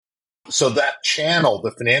So that channel,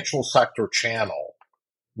 the financial sector channel,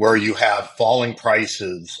 where you have falling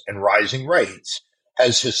prices and rising rates,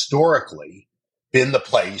 has historically been the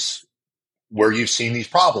place where you've seen these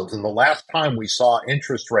problems. And the last time we saw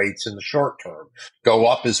interest rates in the short term go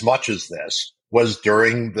up as much as this was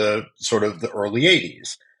during the sort of the early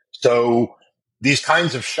 80s. So these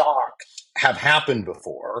kinds of shocks have happened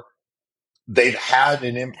before. They've had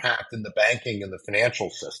an impact in the banking and the financial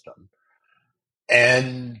system.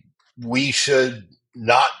 And we should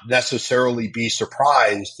not necessarily be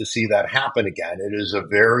surprised to see that happen again. It is a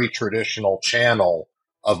very traditional channel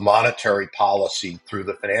of monetary policy through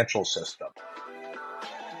the financial system.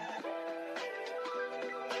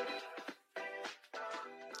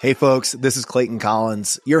 Hey folks, this is Clayton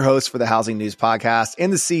Collins, your host for the Housing News Podcast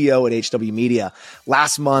and the CEO at HW Media.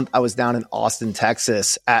 Last month, I was down in Austin,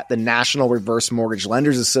 Texas at the National Reverse Mortgage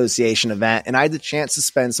Lenders Association event, and I had the chance to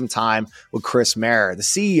spend some time with Chris Mayer, the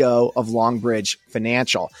CEO of Longbridge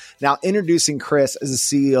Financial. Now, introducing Chris as the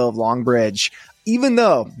CEO of Longbridge, even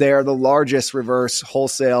though they're the largest reverse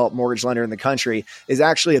wholesale mortgage lender in the country, is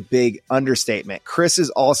actually a big understatement. Chris is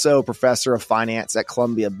also a professor of finance at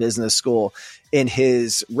Columbia Business School. In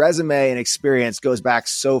his resume and experience goes back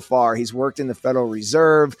so far. He's worked in the Federal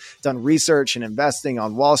Reserve, done research and investing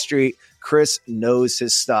on Wall Street. Chris knows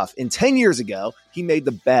his stuff. And 10 years ago, he made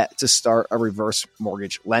the bet to start a reverse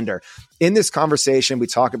mortgage lender. In this conversation, we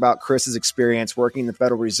talk about Chris's experience working in the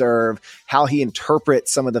Federal Reserve, how he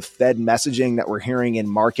interprets some of the Fed messaging that we're hearing in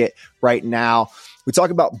market right now. We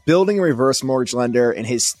talk about building a reverse mortgage lender and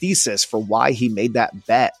his thesis for why he made that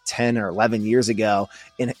bet 10 or 11 years ago,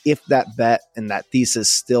 and if that bet and that thesis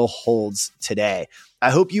still holds today.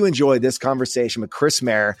 I hope you enjoy this conversation with Chris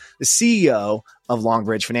Mayer, the CEO of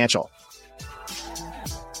Longbridge Financial.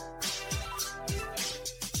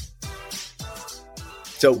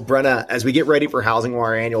 So, Brenna, as we get ready for Housing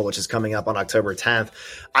Wire Annual, which is coming up on October 10th,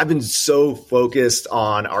 I've been so focused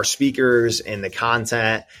on our speakers and the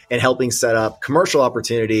content and helping set up commercial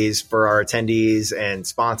opportunities for our attendees and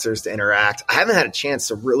sponsors to interact. I haven't had a chance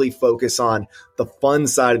to really focus on the fun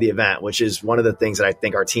side of the event, which is one of the things that I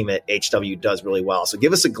think our team at HW does really well. So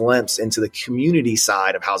give us a glimpse into the community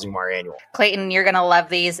side of Housing Wire Annual. Clayton, you're going to love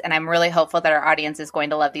these, and I'm really hopeful that our audience is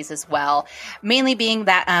going to love these as well. Mainly being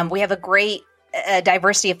that we have a great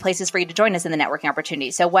diversity of places for you to join us in the networking opportunity.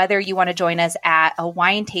 So whether you want to join us at a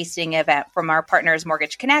wine tasting event from our partners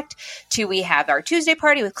Mortgage Connect, to we have our Tuesday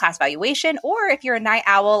party with class valuation, or if you're a night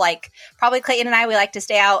owl like probably Clayton and I, we like to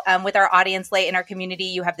stay out with our audience late in our community,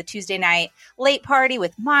 you have the Tuesday night late party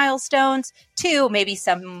with milestones, to maybe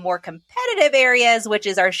some more competitive areas, which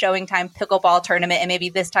is our showing time pickleball tournament. And maybe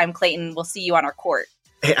this time, Clayton, we'll see you on our court.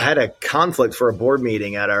 I had a conflict for a board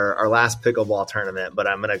meeting at our last pickleball tournament, but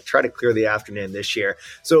I'm going to try to clear the afternoon this year.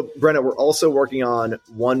 So, Brenna, we're also working on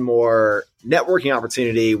one more networking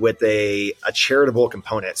opportunity with a charitable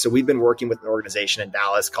component. So we've been working with an organization in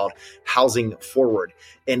Dallas called Housing Forward,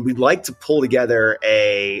 and we'd like to pull together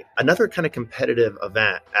another kind of competitive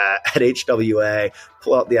event at HWA,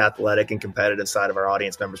 pull out the athletic and competitive side of our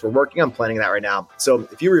audience members. We're working on planning that right now. So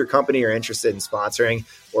if you or your company are interested in sponsoring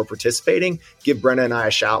or participating, give Brenna and I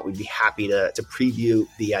a shout. We'd be happy to preview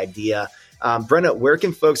the idea. Brenna, where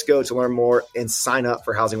can folks go to learn more and sign up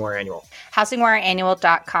for Housing Wire Annual?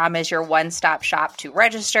 HousingWireAnnual.com is your one-stop shop to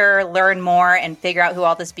register, learn more, and figure out who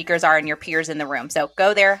all the speakers are and your peers in the room. So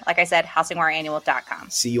go there. Like I said, HousingWireAnnual.com.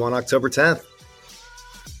 See you on October 10th.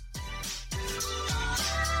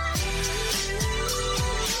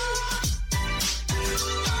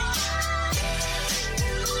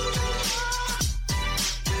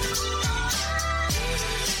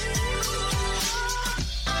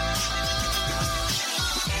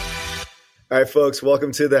 All right, folks,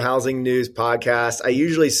 welcome to the Housing News Podcast. I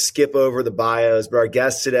usually skip over the bios, but our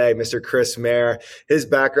guest today, Mr. Chris Mayer, his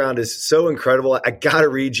background is so incredible. I got to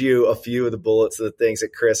read you a few of the bullets of the things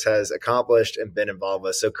that Chris has accomplished and been involved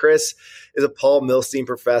with. So Chris is a Paul Milstein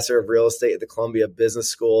Professor of Real Estate at the Columbia Business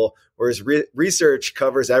School, where his research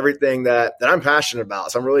covers everything that I'm passionate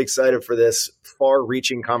about. So I'm really excited for this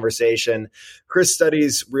far-reaching conversation. Chris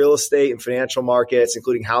studies real estate and financial markets,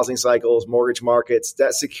 including housing cycles, mortgage markets,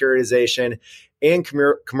 debt securitization, and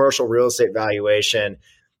commercial real estate valuation.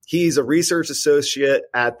 He's a research associate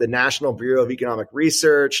at the National Bureau of Economic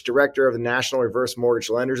Research, director of the National Reverse Mortgage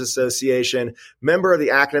Lenders Association, member of the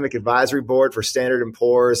Academic Advisory Board for Standard &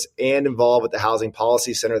 Poor's, and involved with the Housing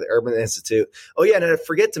Policy Center of the Urban Institute. Oh yeah, and I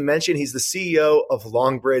forget to mention, he's the CEO of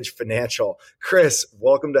Longbridge Financial. Chris,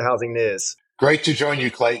 welcome to Housing News. Great to join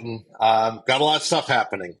you, Clayton. Got a lot of stuff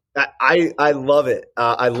happening. I love it.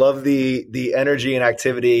 I love the energy and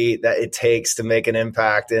activity that it takes to make an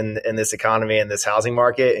impact in this economy and this housing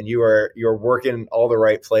market. And you're working all the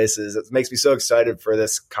right places. It makes me so excited for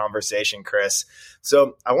this conversation, Chris.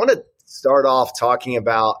 So I want to start off talking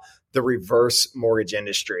about the reverse mortgage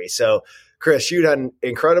industry. So Chris, you had an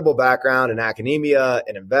incredible background in academia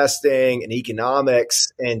and investing and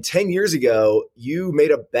economics. And 10 years ago, you made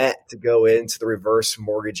a bet to go into the reverse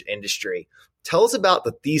mortgage industry. Tell us about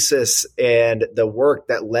the thesis and the work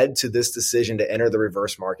that led to this decision to enter the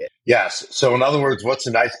reverse market. Yes. So in other words, what's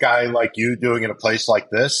a nice guy like you doing in a place like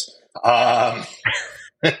this?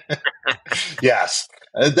 Yes,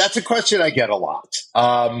 that's a question I get a lot.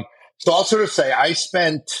 So I'll sort of say I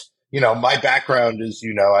spent, my background is,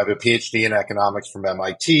 I have a PhD in economics from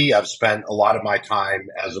MIT. I've spent a lot of my time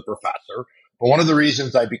as a professor. But one of the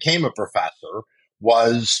reasons I became a professor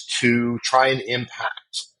was to try and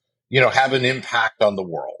have an impact on the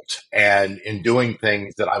world, and in doing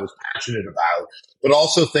things that I was passionate about, but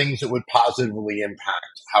also things that would positively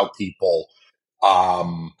impact how people,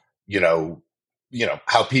 um,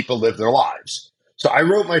 how people live their lives. So I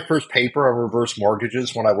wrote my first paper on reverse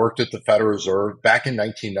mortgages when I worked at the Federal Reserve back in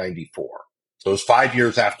 1994. So it was 5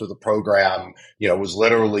 years after the program, was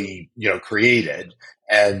literally, created,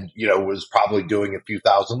 and, was probably doing a few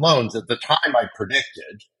thousand loans. At the time, I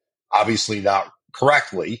predicted, obviously not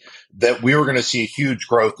correctly, that we were going to see a huge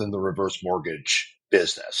growth in the reverse mortgage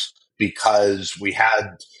business because we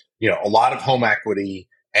had, a lot of home equity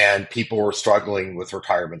and people were struggling with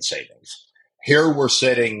retirement savings. Here we're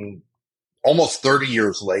sitting almost 30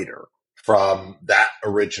 years later from that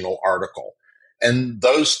original article, and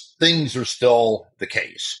those things are still the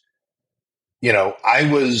case.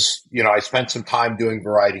 I spent some time doing a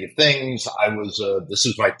variety of things. This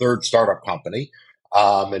is my third startup company.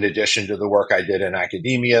 In addition to the work I did in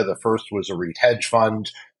academia, the first was a REIT hedge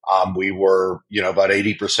fund. We were, about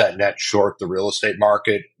 80% net short the real estate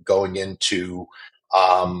market going into,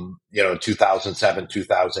 2007,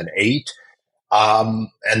 2008. And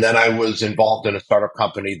then I was involved in a startup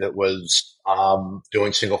company that was,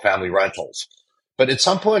 doing single family rentals. But at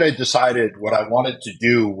some point I decided what I wanted to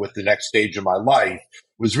do with the next stage of my life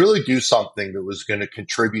was really do something that was going to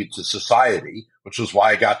contribute to society, which was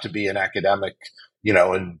why I got to be an academic,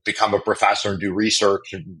 and become a professor and do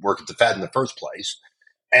research and work at the Fed in the first place.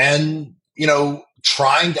 And,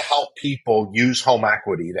 trying to help people use home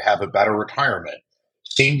equity to have a better retirement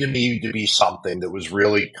seemed to me to be something that was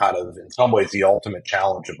really kind of, in some ways, the ultimate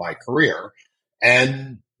challenge of my career.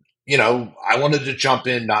 And, I wanted to jump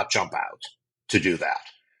in, not jump out to do that.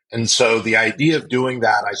 And so the idea of doing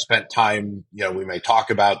that, I spent time, we may talk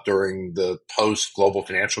about during the post global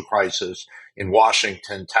financial crisis in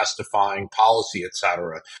Washington, testifying policy, et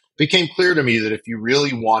cetera, became clear to me that if you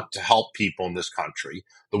really want to help people in this country,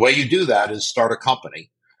 the way you do that is start a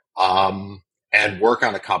company, and work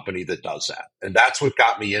on a company that does that. And that's what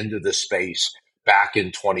got me into this space back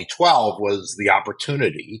in 2012 was the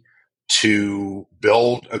opportunity to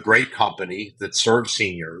build a great company that serves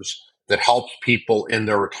seniors, that helps people in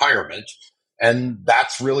their retirement. And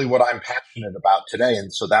that's really what I'm passionate about today.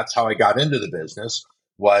 And so that's how I got into the business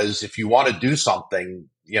was if you want to do something,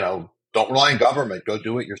 don't rely on government, go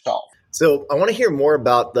do it yourself. So I want to hear more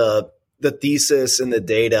about the thesis and the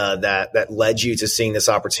data that led you to seeing this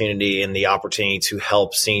opportunity and the opportunity to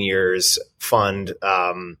help seniors fund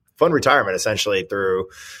retirement essentially through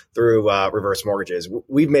reverse mortgages.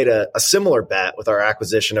 We've made a similar bet with our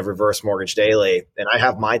acquisition of Reverse Mortgage Daily, and I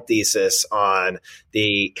have my thesis on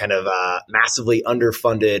the kind of massively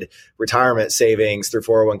underfunded retirement savings through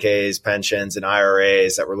 401ks, pensions, and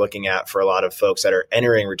IRAs that we're looking at for a lot of folks that are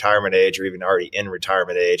entering retirement age or even already in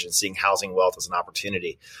retirement age and seeing housing wealth as an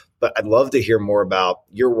opportunity. But I'd love to hear more about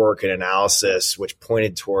your work and analysis, which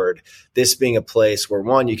pointed toward this being a place where,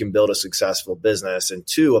 one, you can build a successful business, and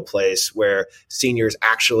two, a place where seniors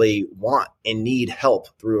actually want and need help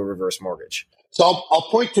through a reverse mortgage. So I'll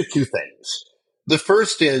point to two things. The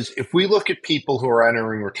first is if we look at people who are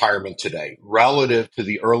entering retirement today relative to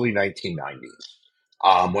the early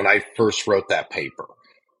 1990s, when I first wrote that paper,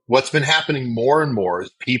 what's been happening more and more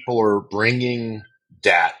is people are bringing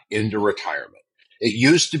debt into retirement. It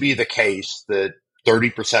used to be the case that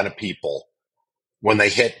 30% of people, when they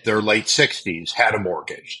hit their late 60s, had a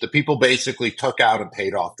mortgage. The people basically took out and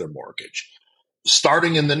paid off their mortgage.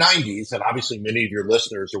 Starting in the 90s, and obviously many of your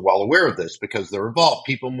listeners are well aware of this because they're involved,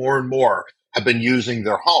 people more and more have been using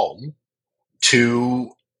their home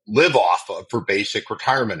to live off of for basic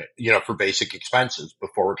retirement, for basic expenses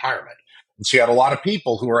before retirement. And so you had a lot of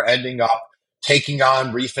people who are ending up taking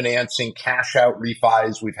on refinancing, cash out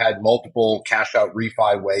refis. We've had multiple cash out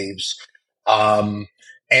refi waves.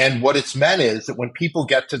 And what it's meant is that when people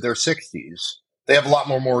get to their 60s, they have a lot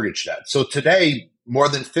more mortgage debt. So today, more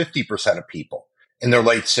than 50% of people in their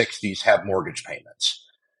late 60s have mortgage payments.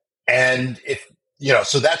 And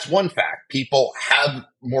so that's one fact. People have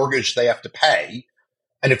mortgage they have to pay.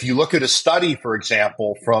 And if you look at a study, for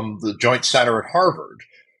example, from the Joint Center at Harvard,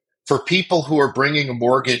 for people who are bringing a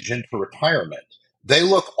mortgage into retirement, they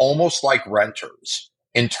look almost like renters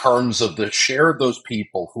in terms of the share of those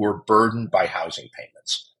people who are burdened by housing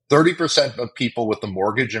payments. 30% of people with a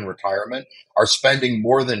mortgage in retirement are spending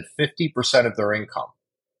more than 50% of their income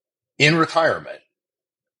in retirement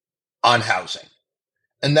on housing.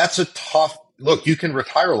 And that's a tough look. You can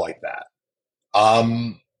retire like that.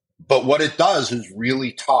 But what it does is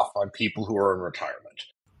really tough on people who are in retirement.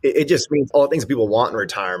 It just means all the things people want in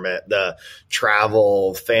retirement, the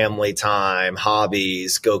travel, family time,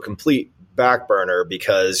 hobbies, go complete back burner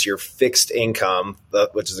because your fixed income,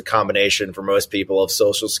 which is a combination for most people of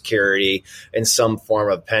Social Security and some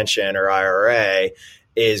form of pension or IRA,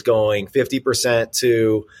 is going 50%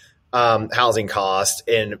 to housing costs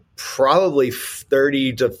and probably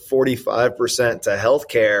 30 to 45% to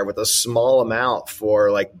healthcare, with a small amount for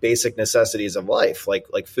like basic necessities of life, like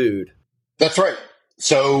food. That's right.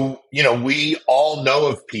 So, we all know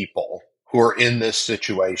of people who are in this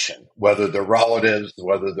situation, whether they're relatives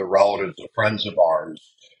or friends of ours,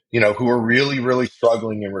 who are really, really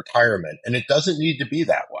struggling in retirement. And it doesn't need to be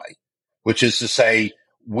that way, which is to say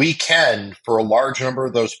we can, for a large number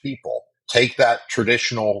of those people, take that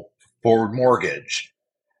traditional forward mortgage.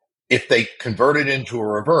 If they convert it into a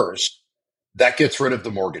reverse, that gets rid of the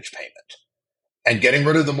mortgage payment. And getting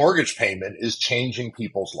rid of the mortgage payment is changing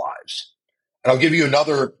people's lives. And I'll give you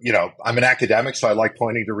another, I'm an academic, so I like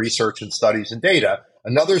pointing to research and studies and data.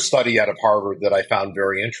 Another study out of Harvard that I found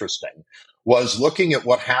very interesting was looking at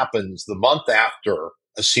what happens the month after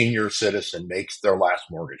a senior citizen makes their last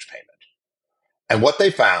mortgage payment. And what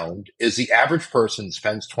they found is the average person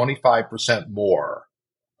spends 25% more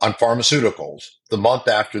on pharmaceuticals the month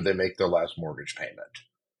after they make their last mortgage payment,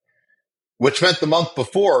 which meant the month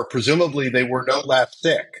before, presumably they were no less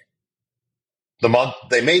sick the month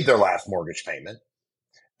they made their last mortgage payment.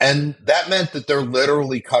 And that meant that they're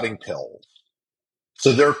literally cutting pills.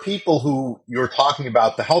 So there are people who you're talking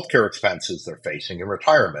about the healthcare expenses they're facing in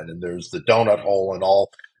retirement. And there's the donut hole and all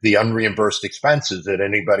the unreimbursed expenses that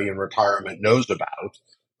anybody in retirement knows about,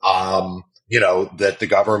 that the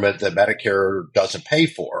government, that Medicare doesn't pay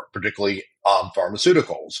for, particularly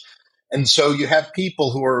pharmaceuticals. And so you have people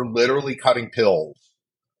who are literally cutting pills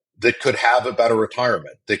that could have a better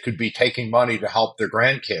retirement, that could be taking money to help their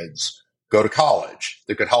grandkids go to college,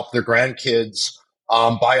 that could help their grandkids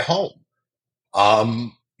buy a home.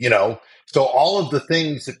 So all of the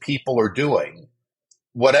things that people are doing,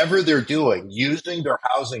 whatever they're doing, using their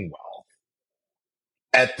housing wealth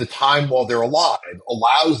at the time while they're alive,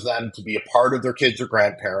 allows them to be a part of their kids or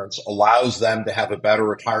grandparents, allows them to have a better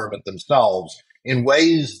retirement themselves in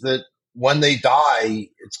ways that when they die,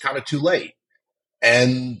 it's kind of too late.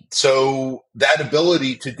 And so that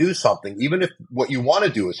ability to do something, even if what you want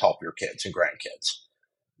to do is help your kids and grandkids,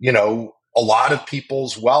 a lot of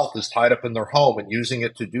people's wealth is tied up in their home, and using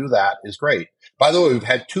it to do that is great. By the way, we've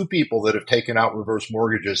had 2 people that have taken out reverse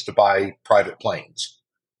mortgages to buy private planes.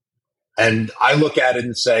 And I look at it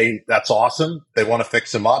and say, that's awesome. They want to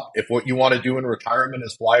fix them up. If what you want to do in retirement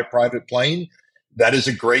is fly a private plane, that is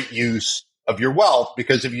a great use of your wealth,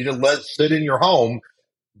 because if you just sit in your home,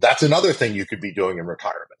 that's another thing you could be doing in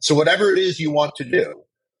retirement. So whatever it is you want to do,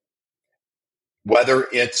 whether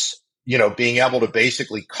it's, being able to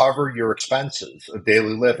basically cover your expenses of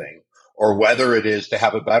daily living, or whether it is to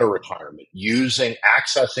have a better retirement,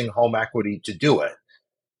 accessing home equity to do it,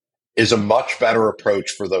 is a much better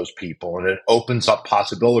approach for those people. And it opens up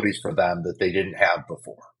possibilities for them that they didn't have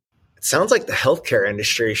before. It sounds like the healthcare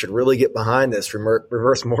industry should really get behind this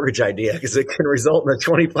reverse mortgage idea, because it can result in a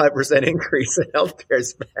 25% increase in healthcare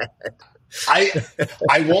spend.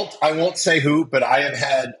 I won't say who, but I've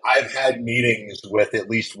had meetings with at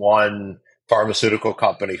least one pharmaceutical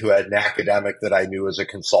company who had an academic that I knew as a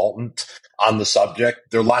consultant on the subject.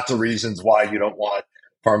 There are lots of reasons why you don't want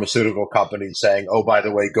pharmaceutical companies saying, oh, by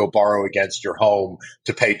the way, go borrow against your home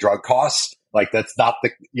to pay drug costs. Like, that's not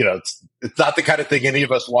it's not the kind of thing any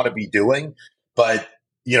of us want to be doing. But,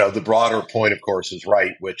 the broader point, of course, is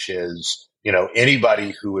right, which is,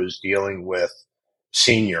 anybody who is dealing with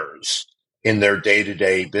seniors in their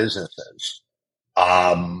day-to-day businesses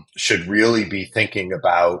should really be thinking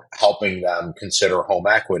about helping them consider home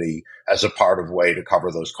equity as a part of way to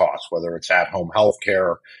cover those costs, whether it's at-home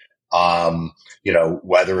healthcare,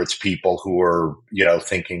 whether it's people who are,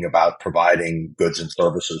 thinking about providing goods and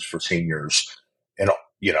services for seniors. And,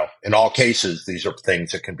 in all cases, these are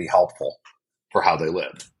things that can be helpful for how they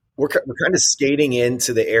live. We're kind of skating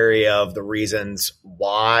into the area of the reasons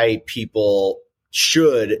why people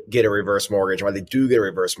should get a reverse mortgage, why they do get a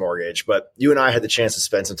reverse mortgage. But you and I had the chance to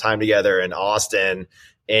spend some time together in Austin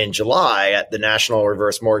in July at the National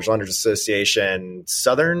Reverse Mortgage Lenders Association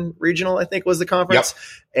Southern Regional, I think was the conference.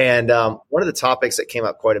 Yep. And one of the topics that came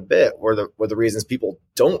up quite a bit were the reasons people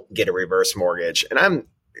don't get a reverse mortgage. And I'm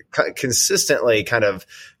consistently kind of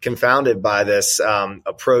confounded by this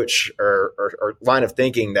approach or line of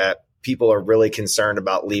thinking that people are really concerned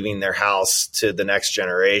about leaving their house to the next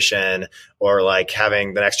generation, or like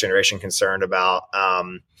having the next generation concerned about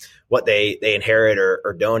what they inherit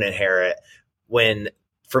or don't inherit.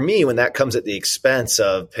 For me, when that comes at the expense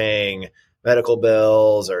of paying medical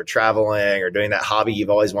bills or traveling or doing that hobby you've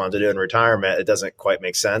always wanted to do in retirement, it doesn't quite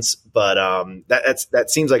make sense. But that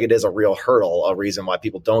seems like it is a real hurdle. A reason why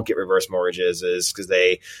people don't get reverse mortgages is because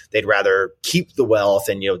they'd rather keep the wealth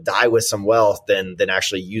and die with some wealth than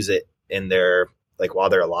actually use it in their while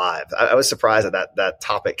they're alive. I was surprised that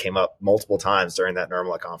topic came up multiple times during that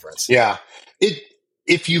NRMLA conference. Yeah,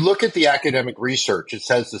 if you look at the academic research, it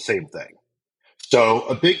says the same thing. So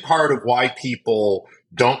a big part of why people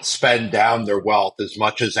don't spend down their wealth as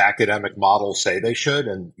much as academic models say they should,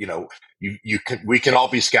 and we can all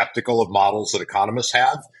be skeptical of models that economists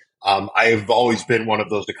have. I have always been one of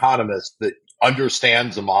those economists that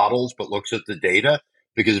understands the models but looks at the data,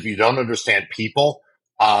 because if you don't understand people,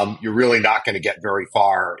 you're really not going to get very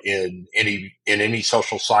far in any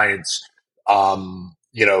social science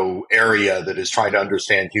area that is trying to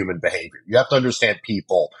understand human behavior. You have to understand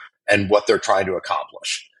people and what they're trying to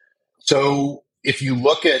accomplish. So if you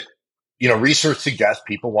look at, research suggests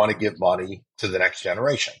people want to give money to the next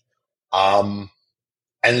generation. And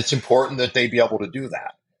it's important that they be able to do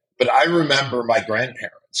that. But I remember my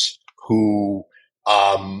grandparents who,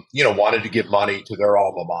 wanted to give money to their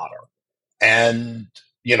alma mater. And,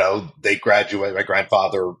 they graduated. My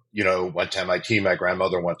grandfather, went to MIT. My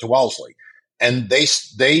grandmother went to Wellesley. And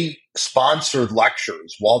they sponsored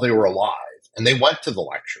lectures while they were alive. And they went to the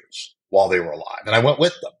lectures while they were alive. And I went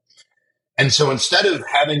with them. And so instead of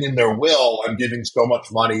having in their will, I'm giving so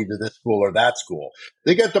much money to this school or that school,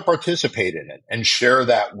 they get to participate in it and share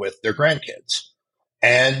that with their grandkids.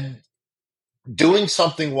 And doing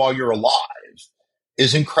something while you're alive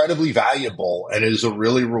is incredibly valuable and is a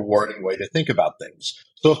really rewarding way to think about things.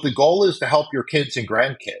 So if the goal is to help your kids and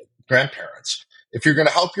grandparents, if you're going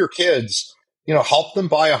to help your kids, help them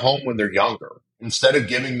buy a home when they're younger instead of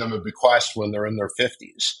giving them a bequest when they're in their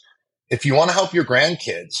 50s. If you want to help your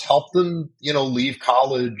grandkids, help them, leave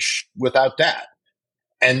college without debt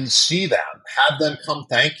and see them, have them come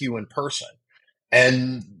thank you in person.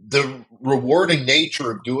 And the rewarding nature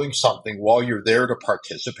of doing something while you're there to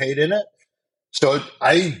participate in it. So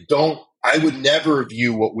I would never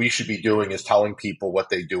view what we should be doing as telling people what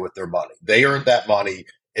they do with their money. They earned that money.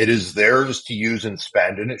 It is theirs to use and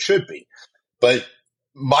spend, and it should be. But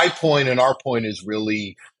my point and our point is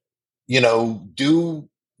really,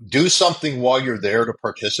 do something while you're there to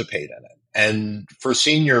participate in it. And for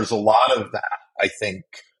seniors, a lot of that, I think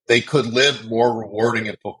they could live more rewarding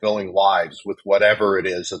and fulfilling lives with whatever it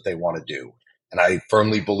is that they want to do. And I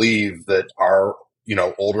firmly believe that our,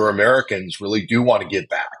 older Americans really do want to give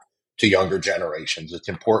back to younger generations. It's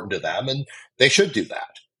important to them and they should do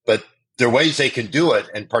that. But there are ways they can do it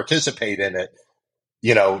and participate in it.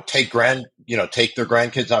 Take their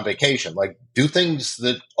grandkids on vacation, do things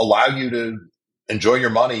that allow you to enjoy your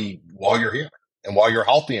money while you're here and while you're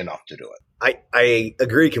healthy enough to do it. I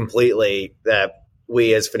agree completely that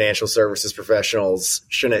we as financial services professionals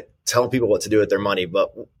shouldn't tell people what to do with their money,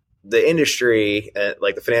 but the industry,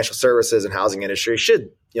 like the financial services and housing industry,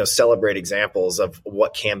 should celebrate examples of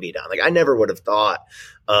what can be done. I never would have thought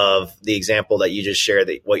of the example that you just shared,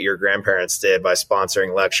 that what your grandparents did by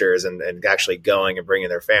sponsoring lectures and actually going and bringing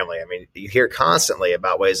their family. I mean, you hear constantly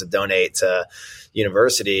about ways to donate to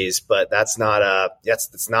universities, but that's not a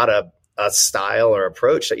style or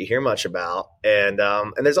approach that you hear much about. And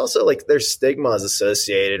there's also there's stigmas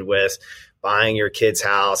associated with buying your kid's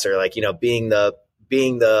house or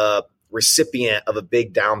being the recipient of a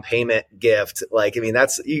big down payment gift.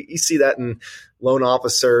 That's, you see that in loan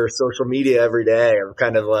officer social media every day, or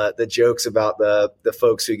kind of the jokes about the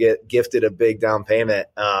folks who get gifted a big down payment.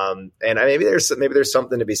 And maybe there's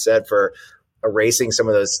something to be said for erasing some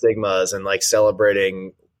of those stigmas and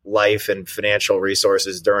celebrating life and financial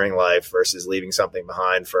resources during life versus leaving something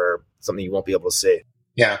behind for something you won't be able to see.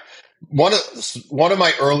 Yeah. One of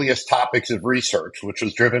my earliest topics of research, which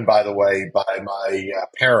was driven, by the way, by my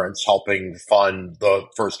parents helping fund the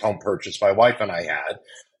first home purchase my wife and I had.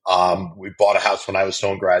 We bought a house when I was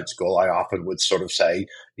still in grad school. I often would sort of say,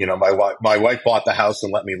 my wife bought the house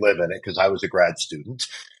and let me live in it because I was a grad student.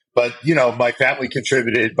 But, my family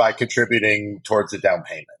contributed by contributing towards the down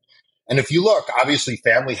payment. And if you look, obviously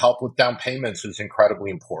family help with down payments is incredibly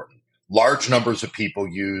important. Large numbers of people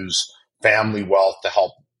use family wealth to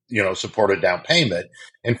help, support a down payment.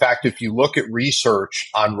 In fact, if you look at research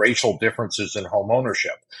on racial differences in home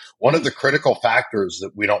ownership, one of the critical factors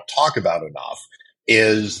that we don't talk about enough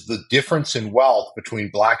is the difference in wealth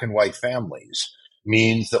between black and white families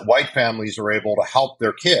means that white families are able to help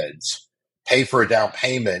their kids pay for a down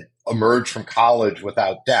payment, emerge from college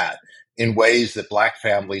without debt in ways that black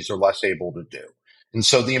families are less able to do. And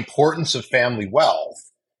so the importance of family wealth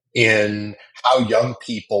in how young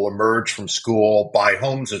people emerge from school, buy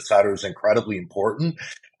homes, et cetera, is incredibly important.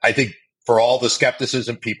 I think for all the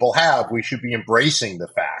skepticism people have, we should be embracing the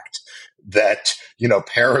fact that,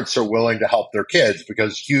 parents are willing to help their kids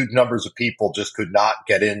because huge numbers of people just could not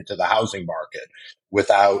get into the housing market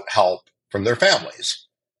without help from their families.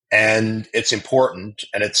 And it's important.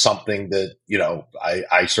 And it's something that,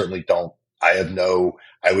 I certainly don't,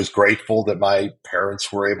 I was grateful that my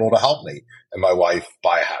parents were able to help me and my wife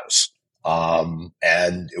buy a house.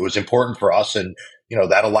 And it was important for us. And,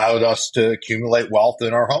 that allowed us to accumulate wealth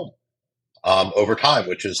in our home, over time,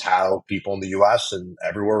 which is how people in the US and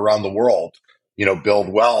everywhere around the world,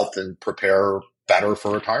 build wealth and prepare better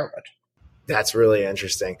for retirement. That's really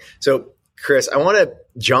interesting. So, Chris, I want to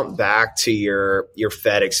jump back to your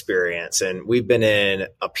Fed experience. And we've been in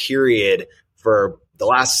a period for the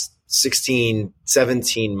last 16,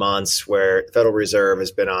 17 months where the Federal Reserve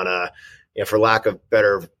has been on for lack of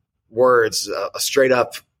better words, a straight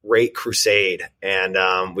up rate crusade. And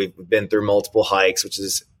we've been through multiple hikes, which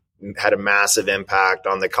has had a massive impact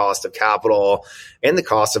on the cost of capital and the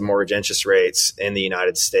cost of mortgage interest rates in the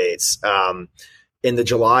United States. In the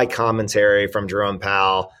July commentary from Jerome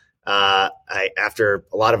Powell, after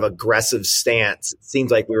a lot of aggressive stance, it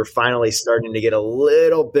seems like we were finally starting to get a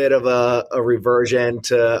little bit of a reversion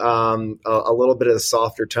to a little bit of a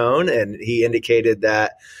softer tone. And he indicated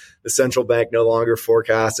that the central bank no longer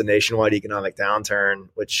forecasts a nationwide economic downturn,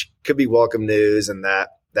 which could be welcome news, and that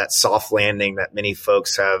soft landing that many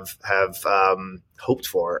folks have hoped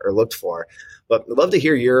for or looked for. But I'd love to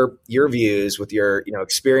hear your views with your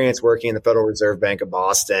experience working in the Federal Reserve Bank of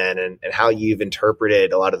Boston and how you've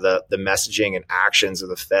interpreted a lot of the messaging and actions of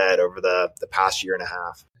the Fed over the past year and a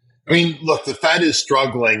half. I mean, look, the Fed is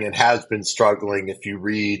struggling and has been struggling. If you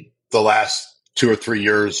read the last 2 or 3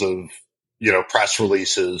 years of press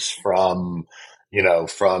releases from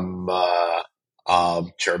Chairman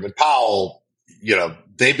Powell,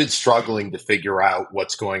 they've been struggling to figure out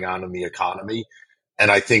what's going on in the economy. And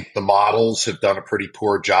I think the models have done a pretty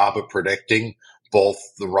poor job of predicting both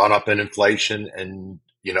the run up in inflation and,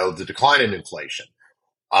 the decline in inflation,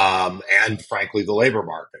 and frankly, the labor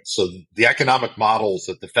market. So the economic models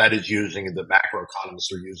that the Fed is using and the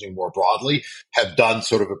macroeconomists are using more broadly have done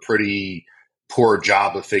sort of a pretty poor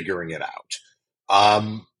job of figuring it out.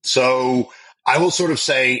 So I will sort of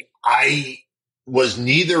say I was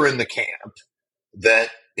neither in the camp that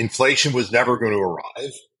inflation was never going to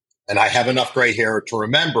arrive. And I have enough gray hair to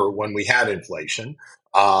remember when we had inflation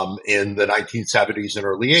in the 1970s and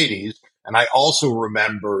early 80s. And I also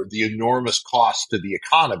remember the enormous cost to the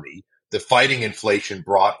economy that fighting inflation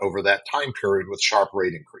brought over that time period with sharp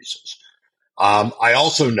rate increases. I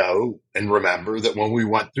also know and remember that when we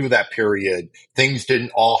went through that period, things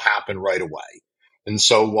didn't all happen right away. And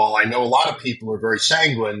so while I know a lot of people are very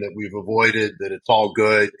sanguine that we've avoided, that it's all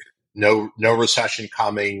good, no recession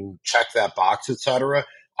coming, check that box, et cetera,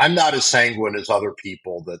 I'm not as sanguine as other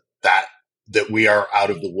people that we are out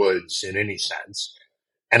of the woods in any sense.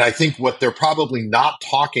 And I think what they're probably not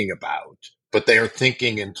talking about, but they are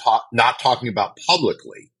thinking and not talking about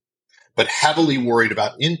publicly, but heavily worried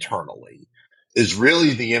about internally, is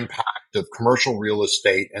really the impact of commercial real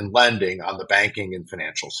estate and lending on the banking and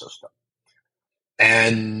financial system.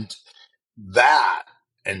 And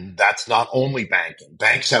that's not only banking.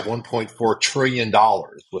 Banks have $1.4 trillion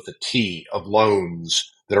with a T of loans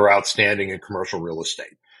that are outstanding in commercial real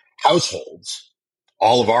estate. Households,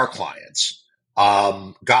 all of our clients,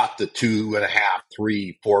 got the 2.5%,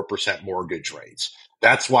 3%, 4% mortgage rates.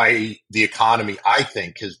 That's why the economy, I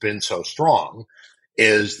think, has been so strong,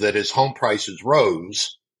 is that as home prices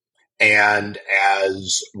rose and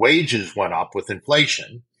as wages went up with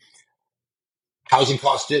inflation, housing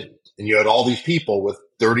costs didn't. And you had all these people with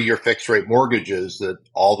 30-year fixed rate mortgages that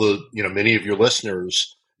many of your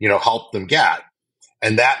listeners, helped them get.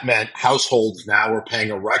 And that meant households now are paying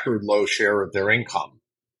a record low share of their income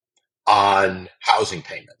on housing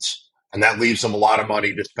payments. And that leaves them a lot of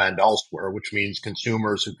money to spend elsewhere, which means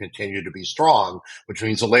consumers who continue to be strong, which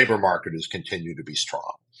means the labor market has continued to be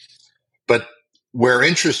strong. But where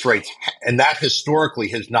interest rates, and that historically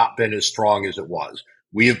has not been as strong as it was.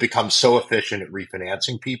 We have become so efficient at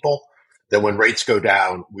refinancing people that when rates go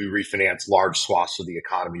down, we refinance large swaths of the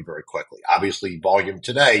economy very quickly. Obviously, volume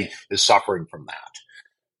today is suffering from that.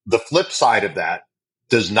 The flip side of that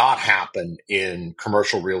does not happen in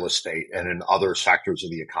commercial real estate and in other sectors of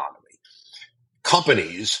the economy.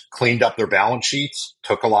 Companies cleaned up their balance sheets,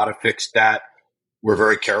 took a lot of fixed debt, were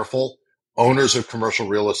very careful. Owners of commercial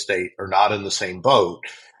real estate are not in the same boat.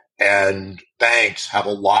 And banks have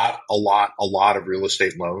a lot of real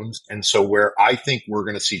estate loans. And so where I think we're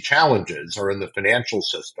going to see challenges are in the financial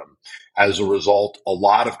system as a result, a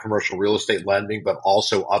lot of commercial real estate lending, but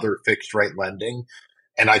also other fixed rate lending.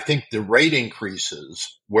 And I think the rate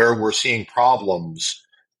increases where we're seeing problems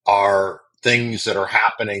are things that are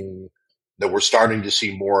happening that we're starting to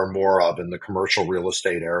see more and more of in the commercial real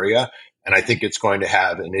estate area. And I think it's going to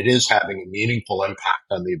have, and it is having a meaningful impact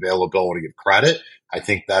on the availability of credit. I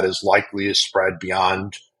think that is likely to spread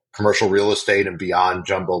beyond commercial real estate and beyond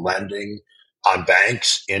jumbo lending on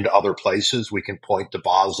banks into other places. We can point to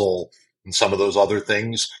Basel and some of those other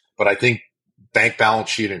things. But I think bank balance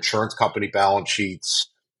sheet, insurance company balance sheets,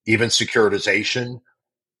 even securitization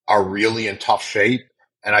are really in tough shape.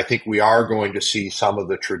 And I think we are going to see some of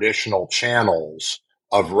the traditional channels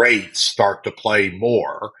of rates start to play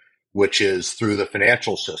more, which is through the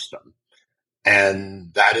financial system.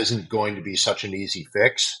 And that isn't going to be such an easy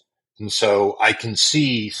fix. And so I can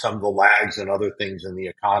see some of the lags and other things in the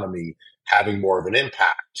economy having more of an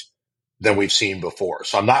impact than we've seen before.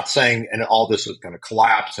 So I'm not saying and all this is going to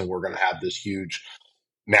collapse and we're going to have this huge,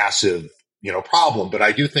 massive, problem. But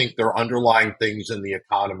I do think there are underlying things in the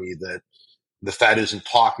economy that the Fed isn't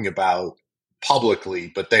talking about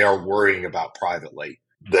publicly, but they are worrying about privately,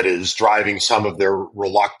 that is driving some of their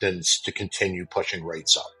reluctance to continue pushing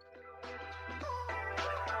rates up.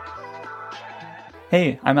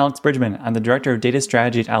 Hey, I'm Alex Bridgman. I'm the Director of Data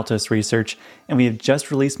Strategy at Altos Research, and we have just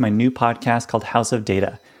released my new podcast called House of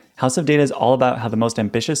Data. House of Data is all about how the most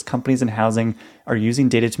ambitious companies in housing are using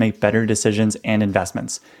data to make better decisions and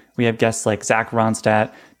investments. We have guests like Zach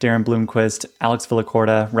Ronstadt, Darren Bloomquist, Alex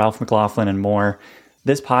Villacorta, Ralph McLaughlin, and more.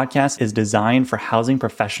 This podcast is designed for housing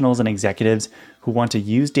professionals and executives who want to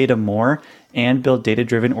use data more and build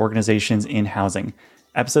data-driven organizations in housing.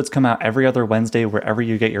 Episodes come out every other Wednesday wherever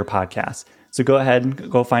you get your podcasts. So go ahead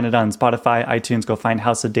and go find it on Spotify, iTunes, go find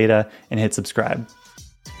House of Data and hit subscribe.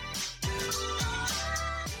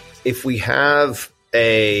 If we have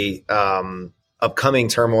a upcoming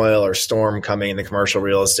turmoil or storm coming in the commercial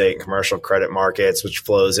real estate and commercial credit markets, which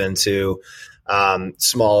flows into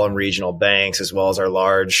small and regional banks, as well as our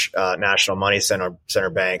large national money center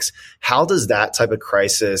banks, how does that type of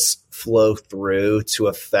crisis flow through to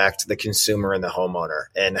affect the consumer and the homeowner?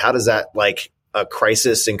 And how does that, like a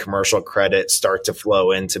crisis in commercial credit, start to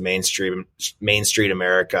flow into Main Street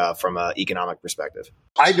America from an economic perspective?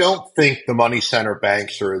 I don't think the money center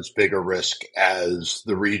banks are as big a risk as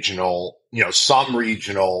the regional, some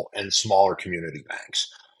regional and smaller community banks.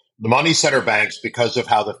 The money center banks, because of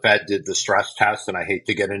how the Fed did the stress test, and I hate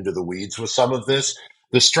to get into the weeds with some of this,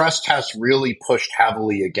 the stress test really pushed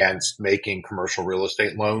heavily against making commercial real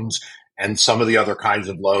estate loans and some of the other kinds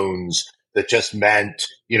of loans that just meant,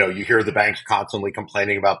 you hear the banks constantly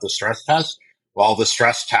complaining about the stress test. Well, the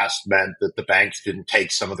stress test meant that the banks didn't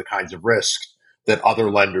take some of the kinds of risks that other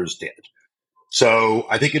lenders did. So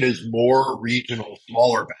I think it is more regional,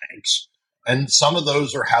 smaller banks. And some of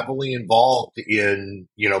those are heavily involved in,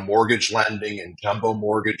 mortgage lending and jumbo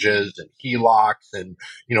mortgages and HELOCs and,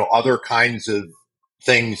 other kinds of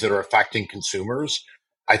things that are affecting consumers.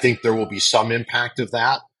 I think there will be some impact of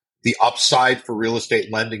that. The upside for real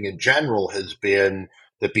estate lending in general has been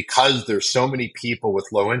that because there's so many people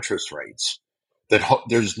with low interest rates, that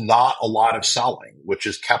there's not a lot of selling, which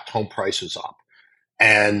has kept home prices up.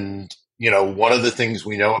 And one of the things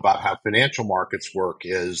we know about how financial markets work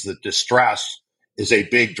is that distress is a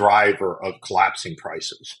big driver of collapsing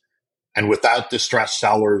prices. And without distressed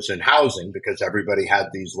sellers in housing, because everybody had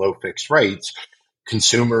these low fixed rates,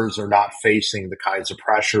 consumers are not facing the kinds of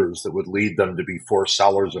pressures that would lead them to be forced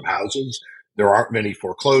sellers of houses. There aren't many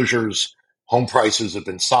foreclosures. Home prices have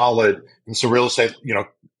been solid. And so real estate,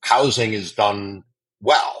 housing is done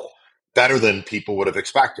well, better than people would have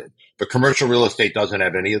expected. But commercial real estate doesn't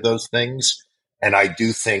have any of those things. And I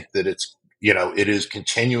do think that it's, it is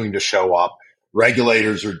continuing to show up.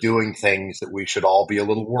 regulators are doing things that we should all be a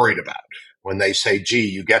little worried about when they say, gee,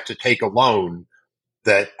 you get to take a loan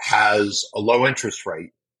that has a low interest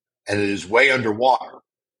rate and it is way underwater,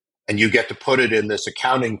 and you get to put it in this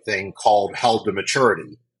accounting thing called held to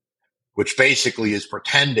maturity, which basically is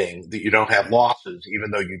pretending that you don't have losses,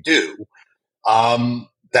 even though you do.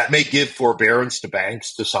 That may give forbearance to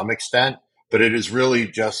banks to some extent, but it is really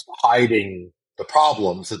just hiding the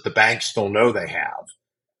problems that the banks still know they have.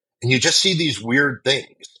 And you just see these weird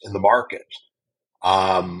things in the market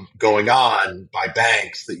going on by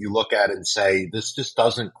banks that you look at and say, this just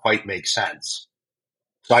doesn't quite make sense.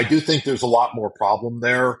 So I do think there's a lot more problem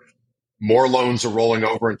there. More loans are rolling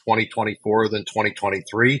over in 2024 than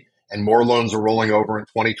 2023, and more loans are rolling over in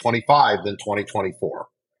 2025 than 2024.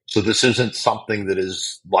 So this isn't something that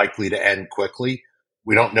is likely to end quickly.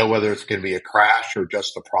 We don't know whether it's going to be a crash or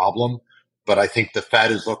just a problem, but I think the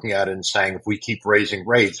Fed is looking at it and saying, if we keep raising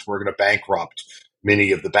rates, we're going to bankrupt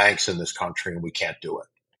many of the banks in this country, and we can't do it.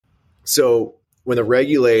 So when the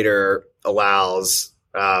regulator allows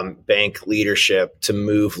bank leadership to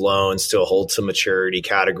move loans to a hold to maturity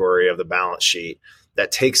category of the balance sheet,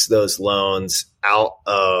 that takes those loans out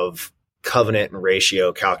of covenant and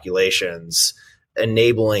ratio calculations,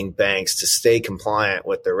 enabling banks to stay compliant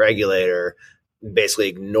with the regulator, basically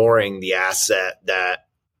ignoring the asset that,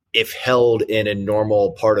 if held in a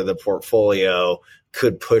normal part of the portfolio,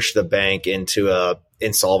 could push the bank into a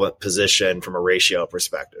insolvent position from a ratio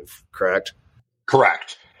perspective, correct?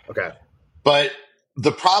 Correct. Okay. But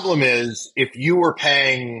the problem is, if you were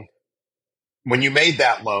paying, when you made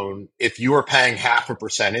that loan, if you were paying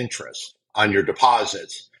 0.5% interest on your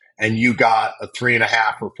deposits and you got a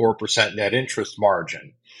 3.5 or 4% net interest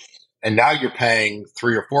margin, and now you're paying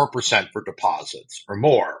 3 or 4% for deposits or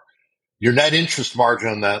more, your net interest margin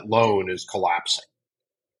on that loan is collapsing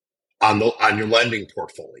on your lending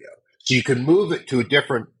portfolio. So you can move it to a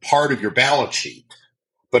different part of your balance sheet.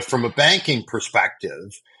 But from a banking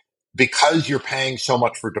perspective, because you're paying so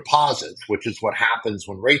much for deposits, which is what happens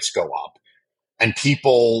when rates go up, and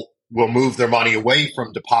people will move their money away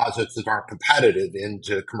from deposits that aren't competitive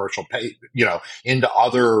into commercial pay, into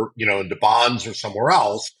other, into bonds or somewhere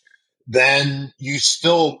else, then you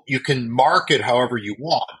can mark it however you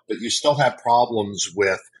want, but you still have problems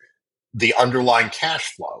with the underlying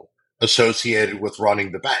cash flow associated with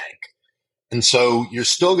running the bank. And so you're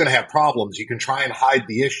still going to have problems. You can try and hide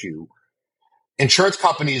the issue. Insurance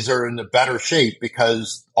companies are in a better shape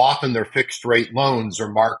because often their fixed rate loans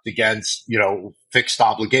are marked against, fixed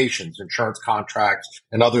obligations, insurance contracts,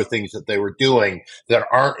 and other things that they were doing that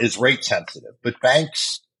aren't as rate sensitive. But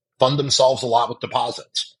banks fund themselves a lot with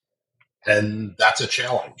deposits, and that's a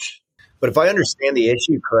challenge. But if I understand the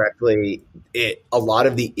issue correctly, a lot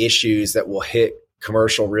of the issues that will hit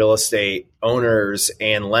commercial real estate owners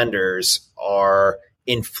and lenders are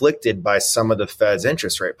inflicted by some of the Fed's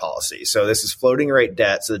interest rate policy. So this is floating rate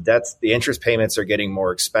debt. So the interest payments are getting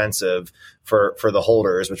more expensive for the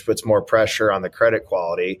holders, which puts more pressure on the credit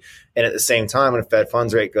quality. And at the same time, when a Fed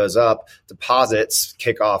funds rate goes up, deposits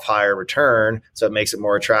kick off higher return. So it makes it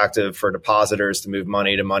more attractive for depositors to move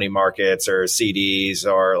money to money markets or CDs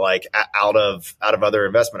or like out of other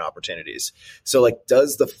investment opportunities. So like,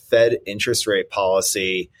 does the Fed interest rate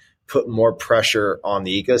policy put more pressure on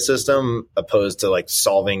the ecosystem opposed to like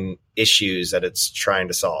solving issues that it's trying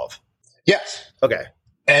to solve? Yes. Okay.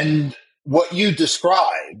 And what you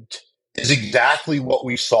described is exactly what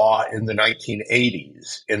we saw in the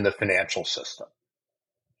 1980s in the financial system.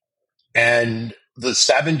 And the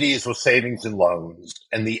 70s with savings and loans,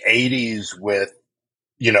 and the 80s with,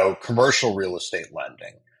 commercial real estate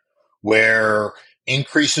lending, where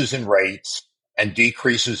increases in rates and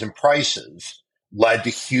decreases in prices led to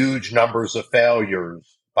huge numbers of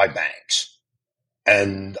failures by banks.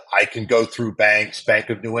 And I can go through banks. Bank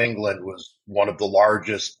of New England was one of the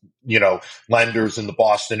largest, lenders in the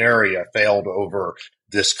Boston area, failed over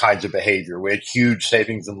this kinds of behavior. We had huge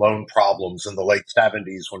savings and loan problems in the late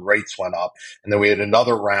 70s when rates went up. And then we had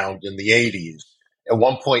another round in the 80s. At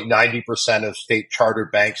one point, 90% of state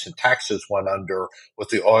chartered banks in Texas went under with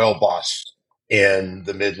the oil bust in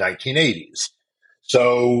the mid 1980s.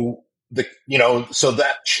 So so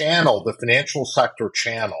that channel, the financial sector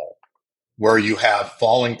channel, where you have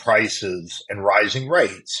falling prices and rising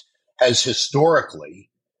rates, has historically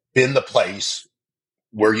been the place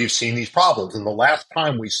where you've seen these problems. And the last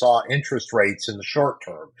time we saw interest rates in the short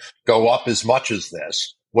term go up as much as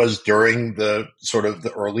this was during the sort of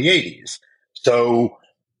the early 80s. So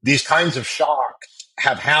these kinds of shocks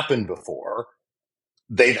have happened before.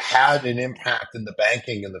 They've had an impact in the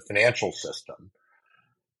banking and the financial system.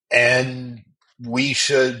 And we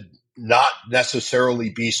should not necessarily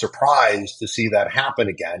be surprised to see that happen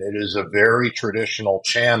again. It is a very traditional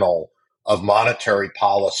channel of monetary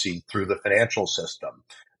policy through the financial system,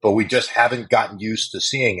 but we just haven't gotten used to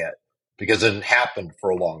seeing it because it hadn't happened for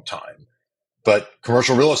a long time. But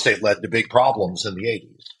commercial real estate led to big problems in the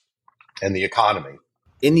 80s and the economy.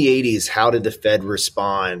 In the 80s, how did the Fed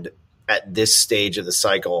respond at this stage of the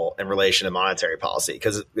cycle in relation to monetary policy?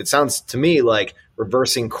 Because it sounds to me like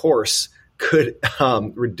reversing course could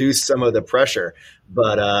reduce some of the pressure.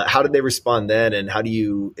 But how did they respond then? And how do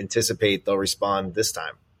you anticipate they'll respond this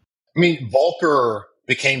time? I mean, Volcker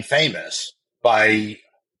became famous by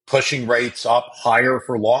pushing rates up higher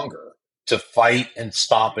for longer to fight and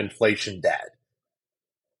stop inflation dead.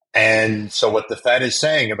 And so what the Fed is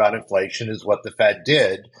saying about inflation is what the Fed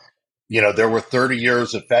did. There were 30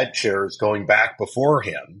 years of Fed chairs going back before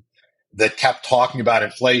him that kept talking about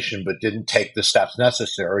inflation, but didn't take the steps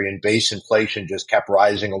necessary. And base inflation just kept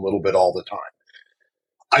rising a little bit all the time.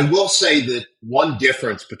 I will say that one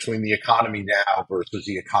difference between the economy now versus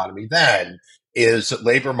the economy then is that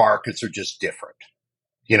labor markets are just different.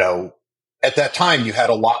 At that time, you had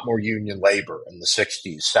a lot more union labor in the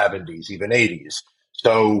 60s, 70s, even 80s.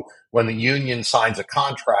 So when the union signs a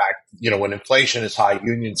contract, when inflation is high,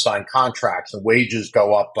 unions sign contracts and wages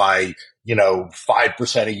go up by,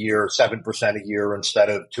 5% a year, 7% a year instead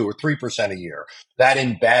of 2 or 3% a year. That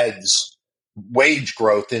embeds wage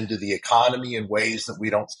growth into the economy in ways that we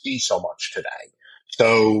don't see so much today.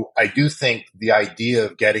 So I do think the idea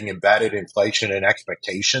of getting embedded inflation and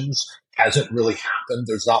expectations hasn't really happened.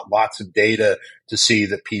 There's not lots of data to see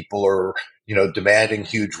that people are, demanding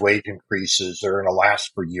huge wage increases that are going to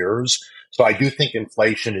last for years. So I do think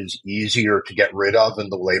inflation is easier to get rid of in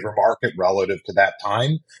the labor market relative to that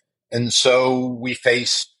time. And so we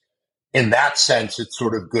face, in that sense, it's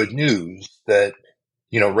sort of good news that,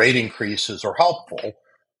 rate increases are helpful.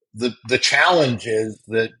 The challenge is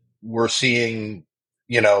that we're seeing,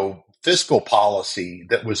 fiscal policy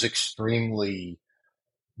that was extremely,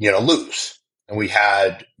 loose. And we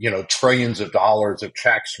had, trillions of dollars of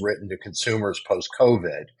checks written to consumers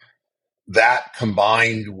post-COVID. That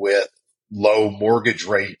combined with low mortgage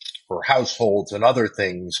rates for households and other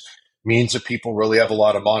things means that people really have a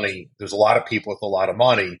lot of money. There's a lot of people with a lot of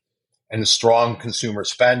money, and strong consumer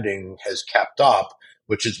spending has kept up,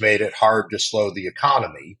 which has made it hard to slow the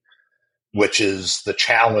economy, which is the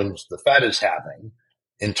challenge the Fed is having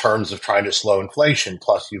in terms of trying to slow inflation.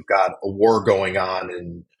 Plus, you've got a war going on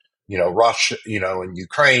in Russia, and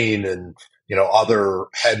Ukraine and, other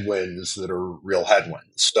headwinds that are real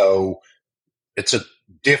headwinds. So it's a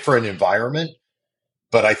different environment,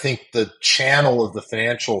 but I think the channel of the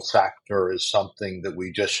financial sector is something that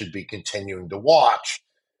we just should be continuing to watch.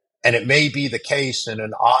 And it may be the case in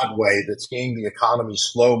an odd way that seeing the economy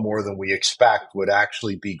slow more than we expect would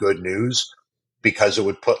actually be good news, because it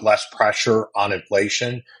would put less pressure on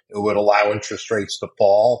inflation. It would allow interest rates to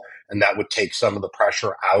fall, and that would take some of the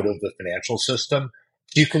pressure out of the financial system.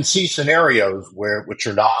 You can see scenarios which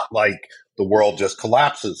are not like the world just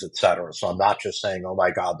collapses, et cetera. So I'm not just saying, oh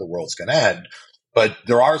my God, the world's going to end. But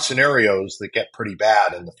there are scenarios that get pretty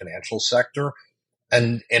bad in the financial sector.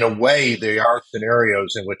 And in a way, there are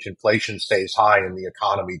scenarios in which inflation stays high and the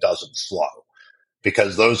economy doesn't slow,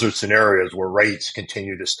 because those are scenarios where rates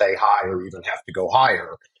continue to stay high or even have to go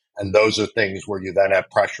higher. And those are things where you then have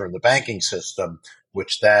pressure in the banking system,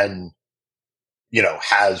 which then,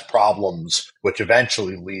 has problems, which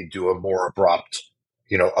eventually lead to a more abrupt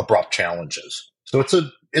challenges. So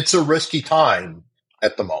it's a risky time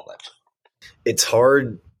at the moment. It's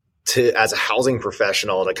hard to, as a housing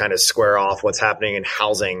professional, to kind of square off what's happening in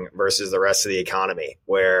housing versus the rest of the economy,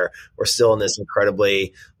 where we're still in this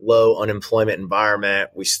incredibly low unemployment environment.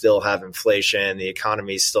 We still have inflation. The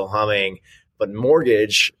economy is still humming. But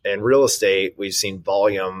mortgage and real estate, we've seen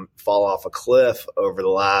volume fall off a cliff over the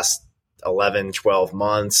last 11, 12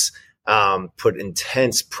 months, put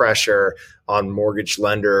intense pressure on mortgage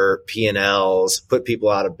lender P&Ls, put people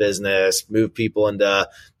out of business, move people into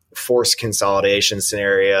forced consolidation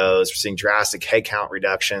scenarios. We're seeing drastic headcount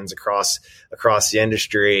reductions across the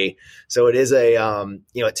industry. So it is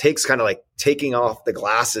it takes kind of like taking off the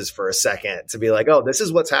glasses for a second to be like, oh, this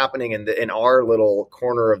is what's happening in our little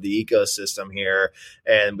corner of the ecosystem here.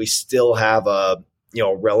 And we still have a,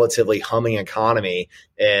 relatively humming economy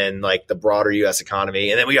in like the broader US economy.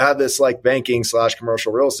 And then we have this like banking /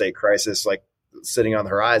 commercial real estate crisis, like sitting on the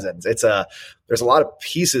horizons. There's a lot of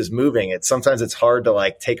pieces moving. Sometimes it's hard to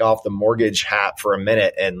like take off the mortgage hat for a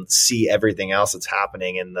minute and see everything else that's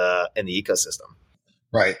happening in the ecosystem.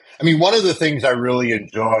 Right. I mean, one of the things I really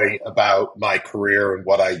enjoy about my career and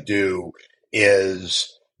what I do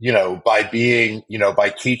is, by being, by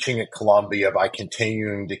teaching at Columbia, by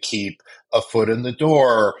continuing to keep a foot in the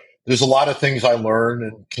door, there's a lot of things I learn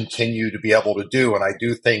and continue to be able to do. And I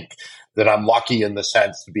do think that I'm lucky in the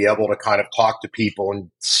sense to be able to kind of talk to people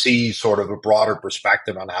and see sort of a broader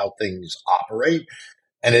perspective on how things operate.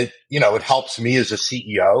 And it helps me as a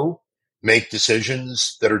CEO make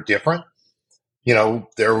decisions that are different.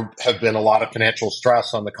 There have been a lot of financial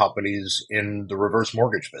stress on the companies in the reverse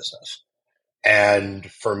mortgage business. And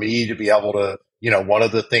for me to be able to, one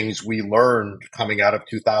of the things we learned coming out of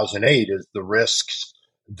 2008 is the risks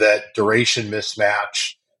that duration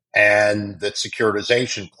mismatch and that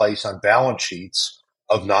securitization place on balance sheets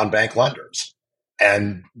of non-bank lenders.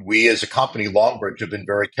 And we as a company, Longbridge, have been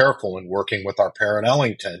very careful in working with our parent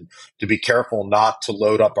Ellington to be careful not to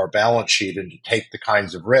load up our balance sheet and to take the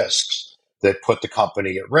kinds of risks that put the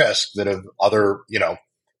company at risk that have other,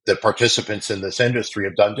 that participants in this industry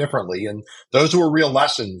have done differently. And those were real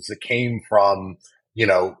lessons that came from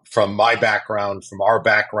my background, from our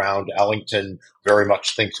background. Ellington very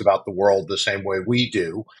much thinks about the world the same way we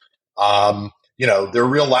do. There are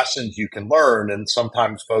real lessons you can learn. And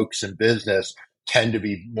sometimes folks in business tend to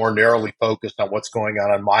be more narrowly focused on what's going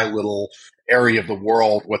on in my little area of the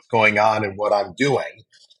world, what's going on and what I'm doing.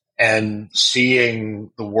 And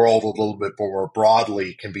seeing the world a little bit more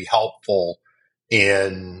broadly can be helpful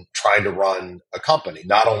in trying to run a company,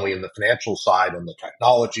 not only in the financial side and the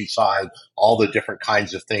technology side, all the different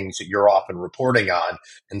kinds of things that you're often reporting on.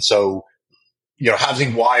 And so,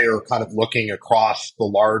 Housing Wire kind of looking across the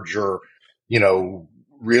larger,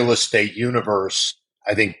 real estate universe,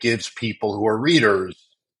 I think gives people who are readers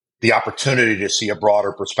the opportunity to see a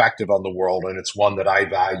broader perspective on the world. And it's one that I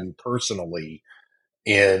value personally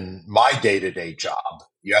in my day-to-day job.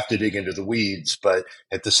 You have to dig into the weeds, but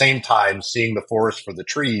at the same time, seeing the forest for the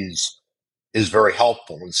trees is very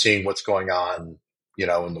helpful in seeing what's going on,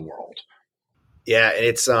 in the world. Yeah,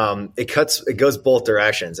 and it goes both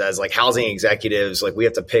directions. As like housing executives, like we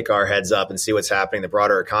have to pick our heads up and see what's happening in the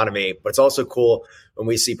broader economy. But it's also cool when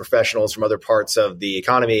we see professionals from other parts of the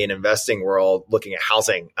economy and investing world looking at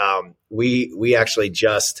housing. We actually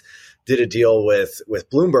just did a deal with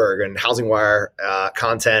Bloomberg, and Housing Wire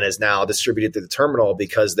content is now distributed through the terminal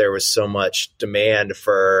because there was so much demand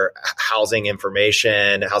for housing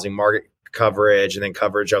information, housing market coverage, and then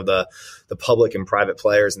coverage of the public and private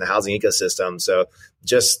players in the housing ecosystem. So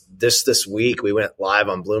just this week, we went live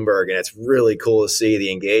on Bloomberg, and it's really cool to see the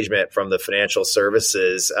engagement from the financial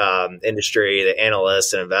services industry, the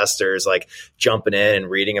analysts and investors like jumping in and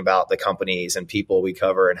reading about the companies and people we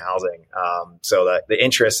cover in housing. So that the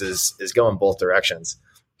interest is going both directions.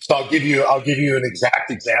 So I'll give you an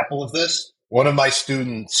exact example of this. One of my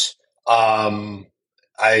students,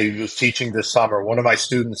 I was teaching this summer. One of my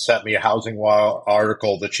students sent me a Housing Wire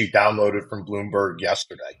article that she downloaded from Bloomberg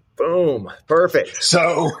yesterday. Boom. Perfect.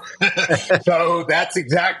 So that's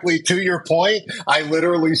exactly to your point. I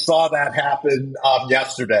literally saw that happen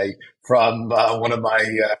yesterday from one of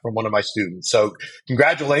my students. So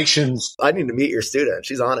congratulations. I need to meet your student.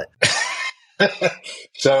 She's on it.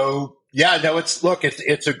 So yeah, no, it's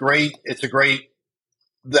a great,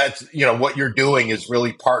 that's, what you're doing is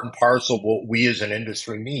really part and parcel of what we as an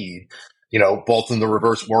industry need, both in the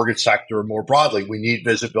reverse mortgage sector and more broadly. We need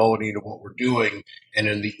visibility into what we're doing and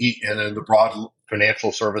in the broad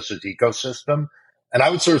financial services ecosystem. And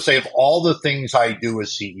I would sort of say of all the things I do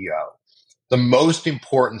as CEO, the most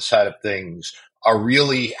important set of things are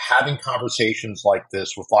really having conversations like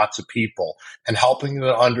this with lots of people and helping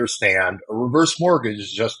them understand a reverse mortgage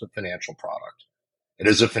is just a financial product. It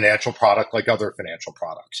is a financial product like other financial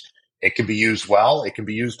products. It can be used well. It can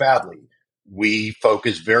be used badly. We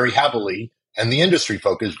focus very heavily, and the industry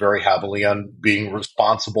focuses very heavily on being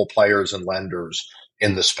responsible players and lenders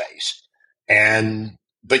in the space.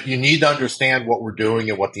 But you need to understand what we're doing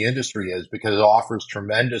and what the industry is, because it offers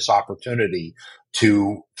tremendous opportunity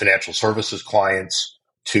to financial services clients,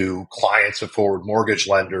 to clients of forward mortgage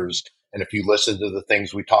lenders. And if you listen to the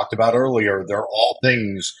things we talked about earlier, they're all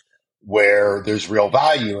things where there's real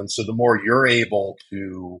value. And so the more you're able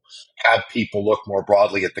to have people look more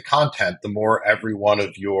broadly at the content, the more every one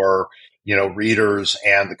of your, readers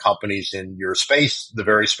and the companies in your space, the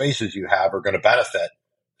very spaces you have, are going to benefit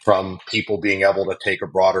from people being able to take a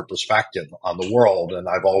broader perspective on the world. And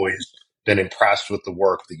I've always been impressed with the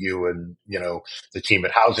work that you and, the team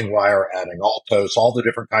at Housing Wire, adding Altos, all the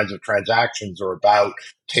different kinds of transactions are about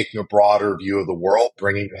taking a broader view of the world,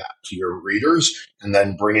 bringing that to your readers, and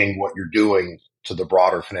then bringing what you're doing to the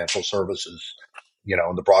broader financial services,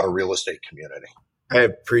 and the broader real estate community. I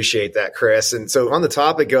appreciate that, Chris. And so on the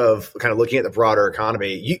topic of kind of looking at the broader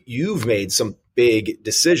economy, you've made some big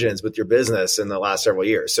decisions with your business in the last several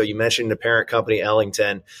years. So you mentioned the parent company,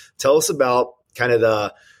 Ellington. Tell us about kind of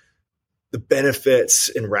the benefits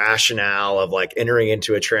and rationale of like entering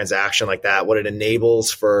into a transaction like that, what it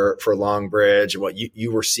enables for Longbridge, and what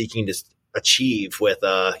you were seeking to achieve with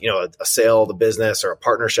a sale of the business or a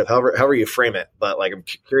partnership, however you frame it. But like, I'm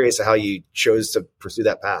curious how you chose to pursue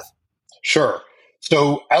that path. Sure.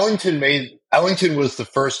 So Ellington was the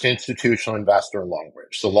first institutional investor in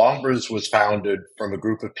Longbridge. So Longbridge was founded from a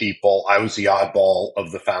group of people. I was the oddball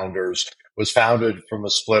of the founders. Was founded from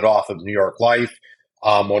a split off of New York Life.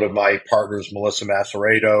 One of my partners, Melissa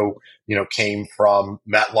Maceredo, came from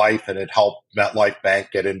MetLife and had helped MetLife Bank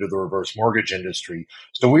get into the reverse mortgage industry.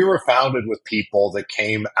 So we were founded with people that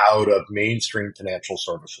came out of mainstream financial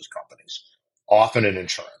services companies, often in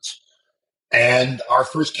insurance. And our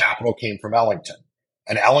first capital came from Ellington.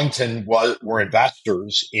 And Ellington were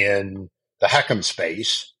investors in the HECM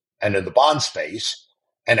space and in the bond space.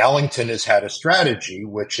 And Ellington has had a strategy,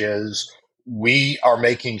 which is we are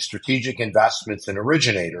making strategic investments in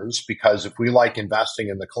originators because if we like investing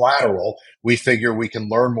in the collateral, we figure we can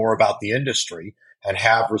learn more about the industry and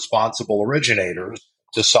have responsible originators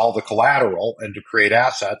to sell the collateral and to create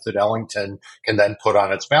assets that Ellington can then put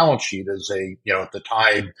on its balance sheet as at the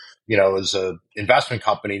time, as a investment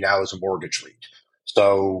company, now as a mortgage REIT.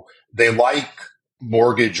 So they like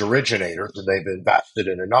mortgage originators and they've invested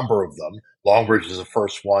in a number of them. Longbridge is the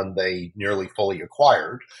first one they nearly fully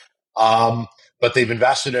acquired. But they've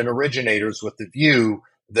invested in originators with the view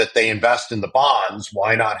that they invest in the bonds.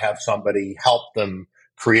 Why not have somebody help them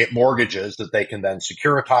create mortgages that they can then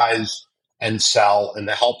securitize and sell, and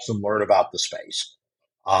that helps them learn about the space.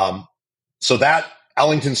 So that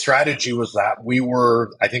Ellington strategy was that we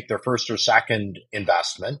were, I think, their first or second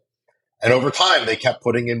investment. And over time, they kept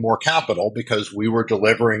putting in more capital because we were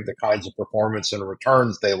delivering the kinds of performance and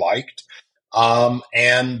returns they liked.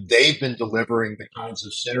 And they've been delivering the kinds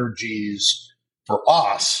of synergies for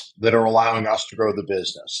us that are allowing us to grow the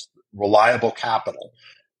business. Reliable capital,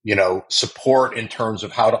 support in terms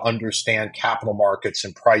of how to understand capital markets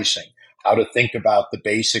and pricing, how to think about the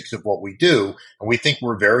basics of what we do. And we think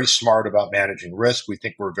we're very smart about managing risk. We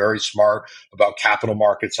think we're very smart about capital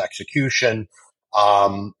markets execution.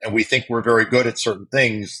 And we think we're very good at certain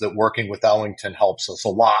things that working with Ellington helps us a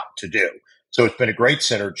lot to do. So it's been a great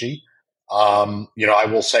synergy. I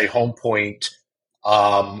will say Home Point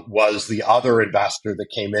was the other investor that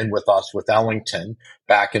came in with us with Ellington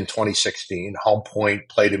back in 2016. Home Point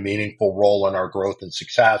played a meaningful role in our growth and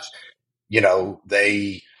success. And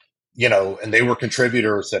they were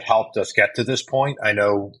contributors that helped us get to this point. I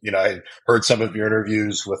know, I heard some of your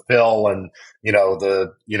interviews with Phil and,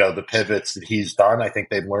 the pivots that he's done. I think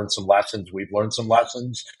they've learned some lessons. We've learned some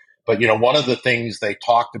lessons. But, one of the things they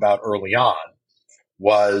talked about early on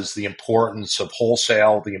was the importance of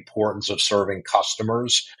wholesale, the importance of serving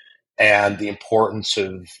customers, and the importance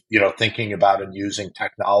of, thinking about and using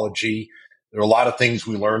technology. There are a lot of things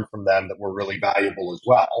we learned from them that were really valuable as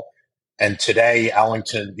well. And today,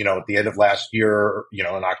 Ellington, at the end of last year, in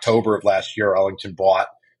October of last year, Ellington bought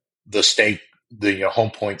the stake, the Home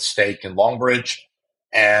Point stake in Longbridge,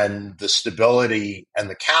 and the stability and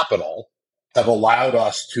the capital have allowed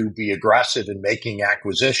us to be aggressive in making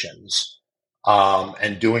acquisitions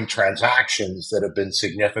and doing transactions that have been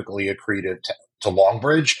significantly accretive to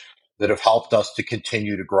Longbridge, that have helped us to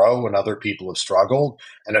continue to grow when other people have struggled,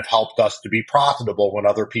 and have helped us to be profitable when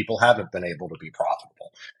other people haven't been able to be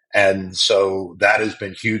profitable. And so that has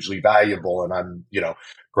been hugely valuable. And I'm,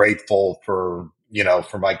 grateful for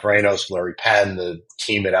Mike Granos, Larry Penn, the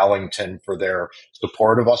team at Ellington for their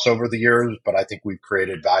support of us over the years. But I think we've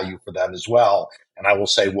created value for them as well. And I will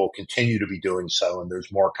say we'll continue to be doing so. And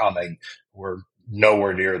there's more coming. We're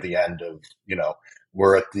nowhere near the end of,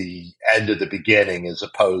 we're at the end of the beginning as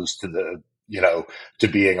opposed to to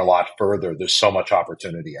being a lot further. There's so much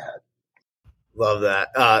opportunity ahead. Love that.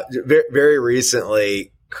 Very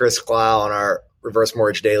recently, Chris Clow on our Reverse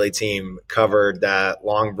Mortgage Daily team covered that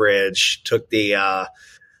Longbridge took the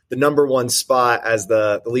number one spot as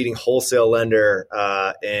the leading wholesale lender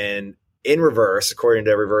in reverse, according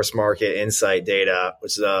to Reverse Market Insight data,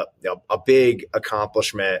 which is a big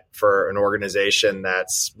accomplishment for an organization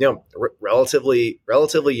that's relatively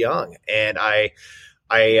young. And I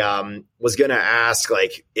was going to ask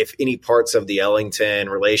if any parts of the Ellington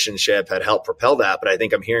relationship had helped propel that, but I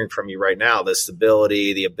think I'm hearing from you right now, the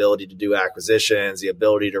stability, the ability to do acquisitions, the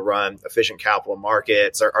ability to run efficient capital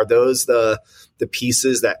markets. Are those the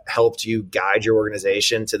pieces that helped you guide your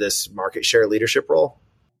organization to this market share leadership role?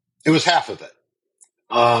 It was half of it.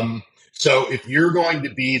 So if you're going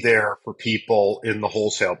to be there for people in the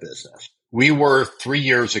wholesale business, we were 3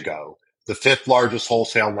 years ago the fifth largest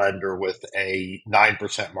wholesale lender with a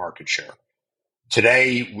 9% market share.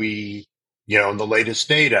 Today, in the latest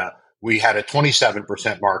data, we had a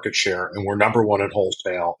 27% market share, and we're number one in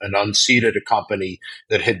wholesale and unseated a company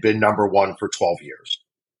that had been number one for 12 years.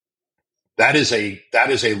 That is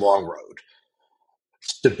a long road.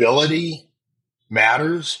 Stability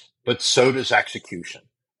matters, but so does execution.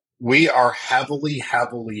 We are heavily,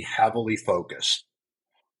 heavily, heavily focused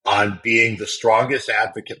on being the strongest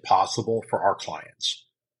advocate possible for our clients.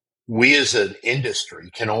 We as an industry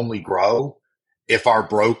can only grow if our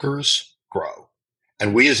brokers grow.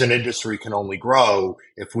 And we as an industry can only grow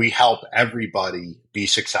if we help everybody be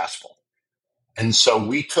successful. And so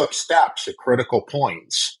we took steps at critical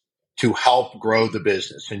points to help grow the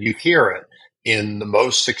business. And you hear it in the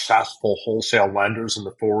most successful wholesale lenders in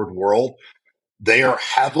the forward world. They are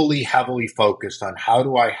heavily, heavily focused on how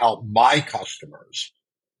do I help my customers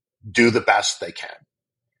do the best they can.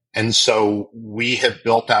 And so we have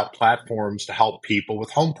built out platforms to help people with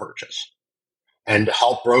home purchase and to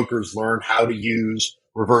help brokers learn how to use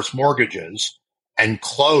reverse mortgages and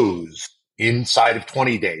close inside of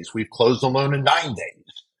 20 days. We've closed a loan in 9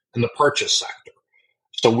 days in the purchase sector.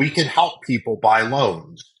 So we can help people buy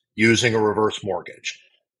loans using a reverse mortgage.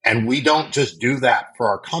 And we don't just do that for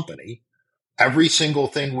our company. Every single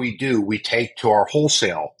thing we do, we take to our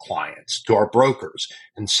wholesale clients, to our brokers,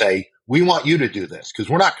 and say, we want you to do this because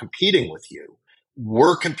we're not competing with you.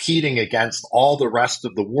 We're competing against all the rest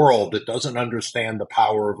of the world that doesn't understand the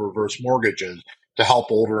power of reverse mortgages to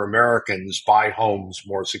help older Americans buy homes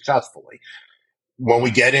more successfully. When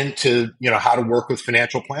we get into, how to work with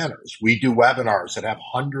financial planners, we do webinars that have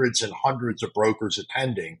hundreds and hundreds of brokers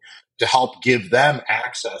attending to help give them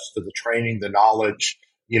access to the training, the knowledge,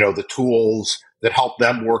 the tools that help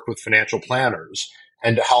them work with financial planners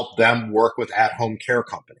and to help them work with at-home care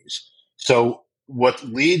companies. So what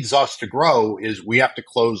leads us to grow is we have to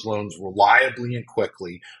close loans reliably and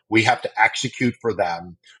quickly. We have to execute for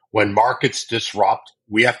them. When markets disrupt,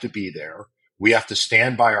 we have to be there. We have to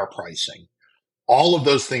stand by our pricing. All of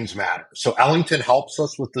those things matter. So Ellington helps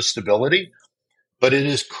us with the stability, but it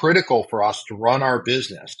is critical for us to run our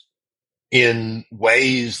business in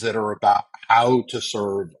ways that are about how to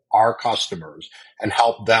serve our customers and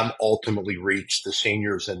help them ultimately reach the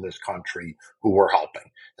seniors in this country who we're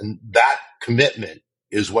helping. And that commitment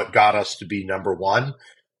is what got us to be number one.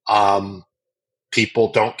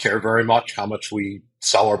 People don't care very much how much we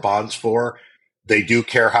sell our bonds for. They do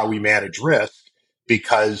care how we manage risk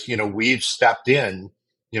because, we've stepped in,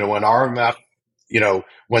 when RMF,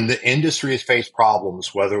 when the industry has faced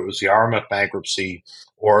problems, whether it was the RMF bankruptcy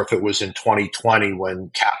or if it was in 2020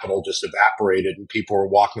 when capital just evaporated and people were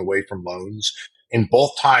walking away from loans, in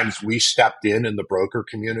both times we stepped in the broker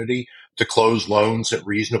community to close loans at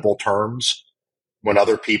reasonable terms. When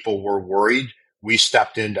other people were worried, we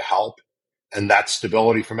stepped in to help. And that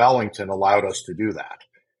stability from Ellington allowed us to do that.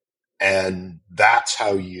 And that's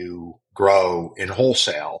how you grow in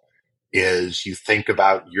wholesale is you think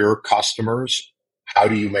about your customers. How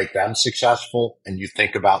do you make them successful? And you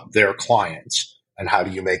think about their clients and how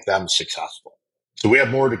do you make them successful? So we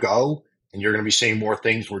have more to go and you're going to be seeing more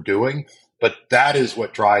things we're doing, but that is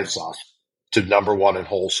what drives us to number one in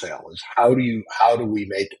wholesale is how do we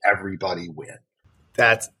make everybody win?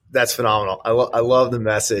 That's phenomenal. I love the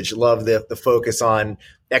message. Love the focus on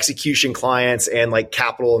execution clients and like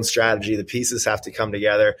capital and strategy. The pieces have to come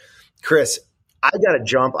together. Chris, I got to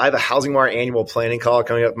jump. I have a Housing Wire annual planning call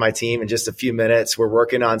coming up with my team in just a few minutes. We're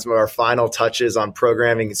working on some of our final touches on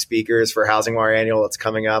programming and speakers for Housing Wire annual. That's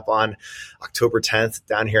coming up on October 10th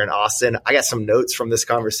down here in Austin. I got some notes from this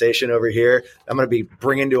conversation over here. I'm going to be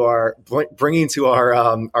bringing to our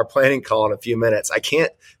planning call in a few minutes. I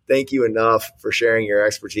can't thank you enough for sharing your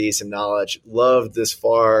expertise and knowledge. Loved this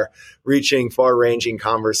far-ranging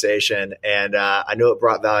conversation. And I know it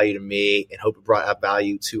brought value to me and hope it brought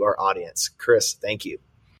value to our audience. Chris, thank you.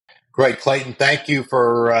 Great, Clayton. Thank you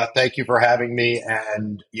for having me.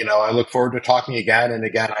 And, I look forward to talking again. And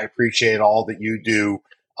again, I appreciate all that you do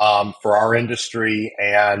for our industry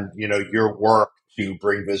and, your work to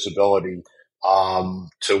bring visibility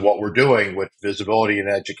to what we're doing with visibility and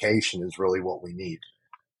education is really what we need.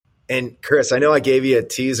 And Chris, I know I gave you a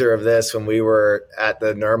teaser of this when we were at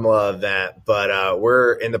the NERMLA event, but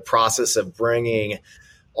we're in the process of bringing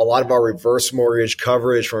a lot of our reverse mortgage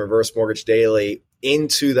coverage from Reverse Mortgage Daily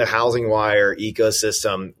into the Housing Wire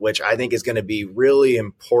ecosystem, which I think is going to be really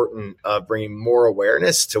important of bringing more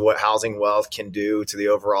awareness to what housing wealth can do to the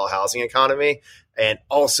overall housing economy. and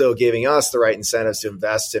also giving us the right incentives to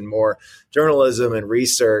invest in more journalism and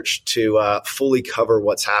research to fully cover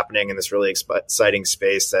what's happening in this really exciting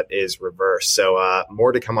space that is reverse. So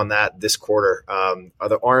more to come on that this quarter.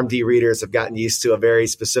 The RMD readers have gotten used to a very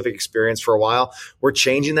specific experience for a while. We're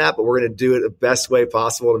changing that, but we're going to do it the best way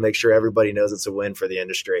possible to make sure everybody knows it's a win for the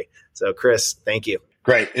industry. So Chris, thank you.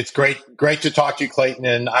 Great. It's great to talk to you, Clayton.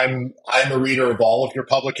 And I'm a reader of all of your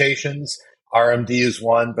publications. RMD is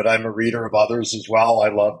one, but I'm a reader of others as well. I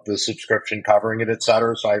love the subscription covering it, et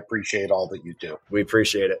cetera. So I appreciate all that you do. We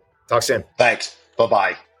appreciate it. Talk soon. Thanks.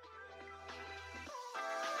 Bye-bye.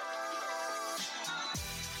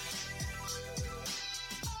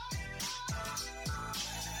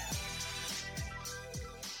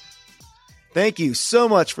 Thank you so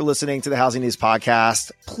much for listening to the Housing News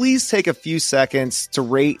Podcast. Please take a few seconds to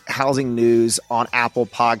rate Housing News on Apple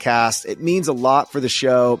Podcasts. It means a lot for the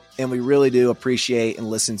show, and we really do appreciate and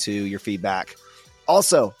listen to your feedback.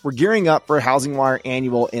 Also, we're gearing up for Housing Wire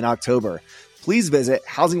Annual in October. Please visit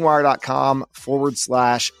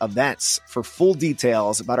housingwire.com/events for full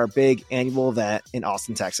details about our big annual event in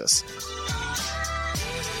Austin, Texas.